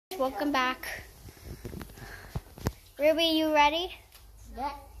welcome back. Ruby, you ready? Yeah.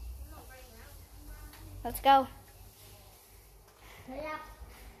 Let's go.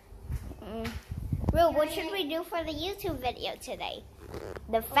 Rue, what should we do for the YouTube video today?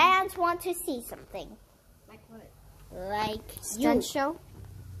 The fans want to see something. Like what? Like Stunt show?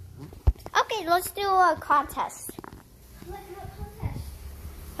 Okay, let's do a contest.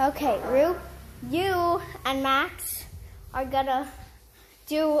 Okay, Rue, you and Max are gonna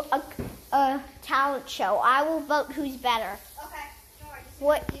do a talent show. I will vote who's better. Okay, sure.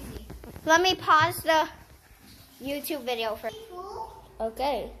 What? Let me pause the YouTube video for.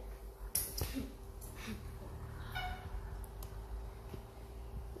 Okay.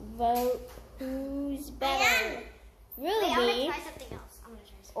 Vote who's better. Wait, I'm gonna Ruby try something else. I'm gonna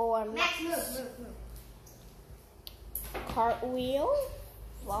try something. or Max, Max? move. Cartwheel,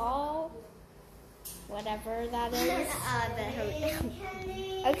 fall, whatever that is.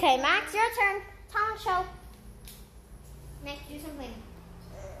 Okay, Max, your turn. Talent show. Max, do something.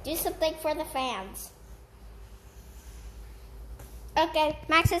 Do something for the fans. Okay,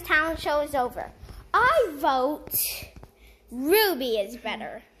 Max's talent show is over. I vote Ruby is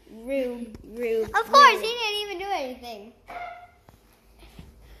better. Ruby. Of course, he didn't even do anything.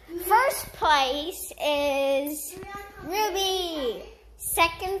 First place is Ruby.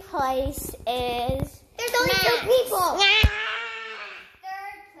 Second place is There's only Max. 2 people.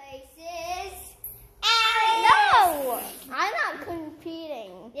 Third place is Alex. No, I'm not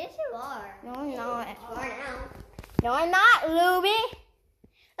competing. Yes, you are. No, I'm not. You are now. No, I'm not, Ruby.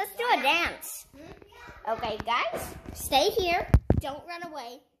 Let's do a dance. Okay, guys, stay here. Don't run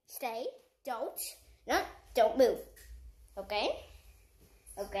away. Stay. Don't move. Okay?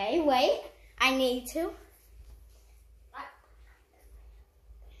 Okay, wait. I need to.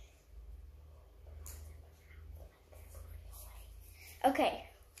 Okay,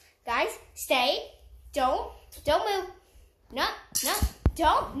 guys, stay. Don't move. No,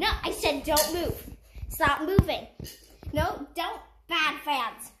 don't. No, I said don't move. Stop moving. No, don't. Bad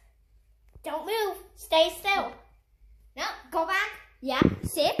fans. Don't move. Stay still. No, go back. Yeah,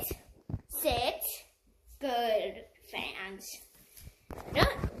 sit. Good fans. No,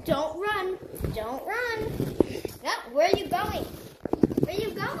 don't run. Don't run. No, where are you going? Where are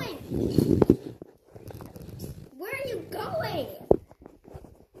you going? Where are you going?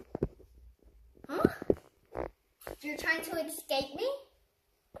 Huh? You're trying to escape me?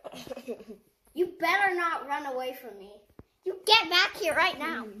 You better not run away from me. You get back here right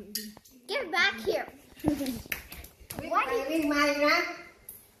now. Get back here. Why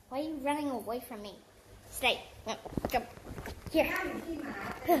are you running away from me? Stay. No, come. Here.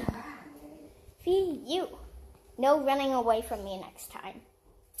 You. No running away from me next time.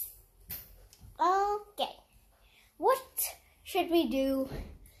 Okay. What should we do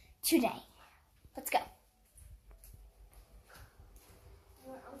today? Let's go.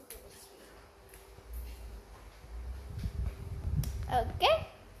 Okay.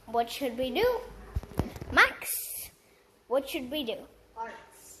 What should we do? Max, what should we do?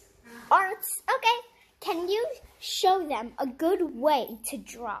 Arts. Okay. Can you show them a good way to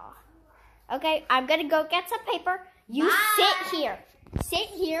draw? Okay, I'm gonna go get some paper. You sit here. Sit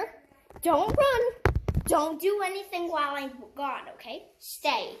here. Don't run. Don't do anything while I'm gone, okay?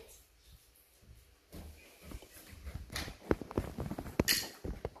 Stay.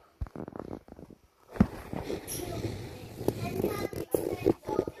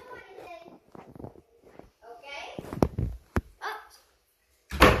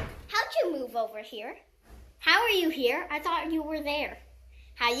 Move over here. How are you here? I thought you were there.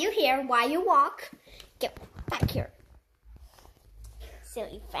 How you here? Why you walk? Get back here.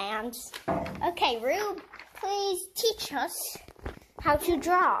 Silly fans. Okay, Rube, please teach us how to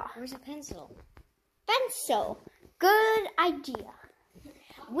draw. Where's a pencil? Pencil. Good idea.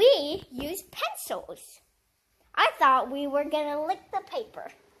 We use pencils. I thought we were gonna lick the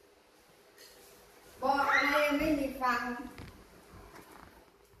paper.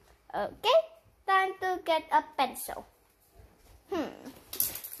 Okay, time to get a pencil.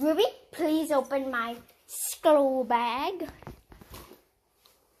 Ruby, please open my school bag.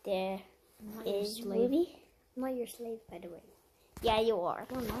 There is Ruby. I'm not your slave, by the way. Yeah, you are.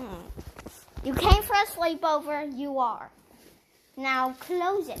 No, no. You came for a sleepover, you are. Now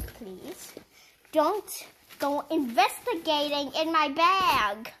close it, please. Don't go investigating in my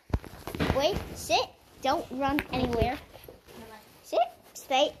bag. Wait, sit. Don't run anywhere. Sit.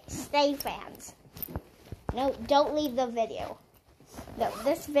 Stay fans. No, don't leave the video. No,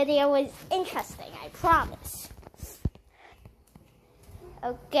 this video is interesting, I promise.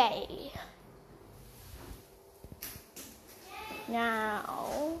 Okay.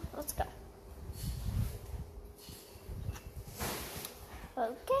 Now,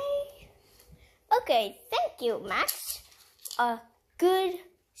 Okay, thank you, Max. A good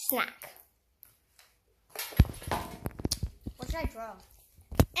snack. What should I draw?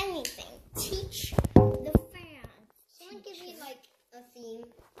 Anything. Teach the fans. Someone give me like a theme.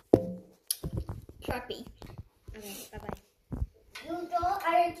 Preppy. Okay, bye-bye. You don't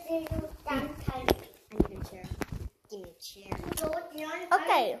anything that tiny. I need a chair. Give me a chair.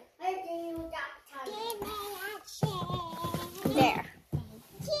 Okay. There.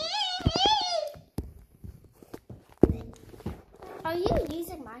 Are you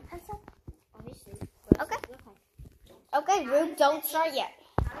using my pencil? Obviously. Okay. Okay, Rube, don't start yet.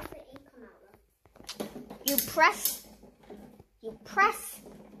 How does the ink come out? You press,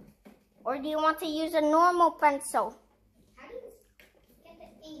 or do you want to use a normal pencil? How do you get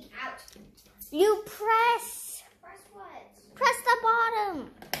the ink out? You press. Press what? Press the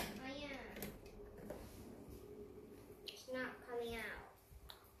bottom. Oh yeah. It's not coming out.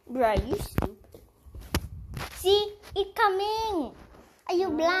 Bruh, you stupid. See, it coming. Are you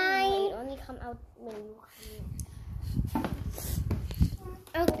blind? It only come out when you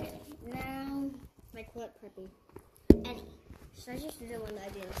Okay. now like what preppy? Any. Should I just do the one that I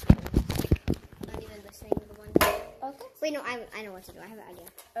did in school? Not even listening to the one. Okay. Wait, no, I know what to do. I have an idea.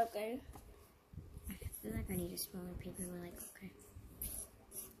 Okay. I feel like I need a smaller paper. We're like, okay.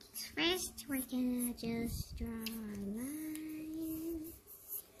 First, we're gonna just draw a line.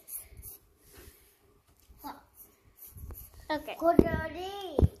 Okay. Good.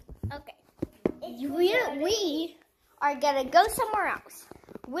 Okay. We are gonna go somewhere else.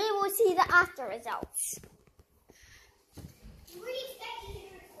 We will see the after results.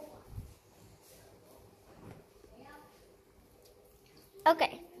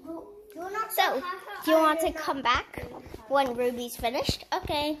 Okay. So, do you want to come back when Ruby's finished?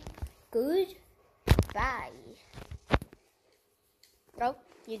 Okay. Goodbye. Go.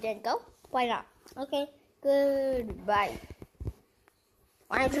 You didn't go? Why not? Okay. Goodbye.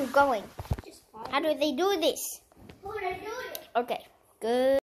 Why aren't you going? How do they do this? Okay. Good.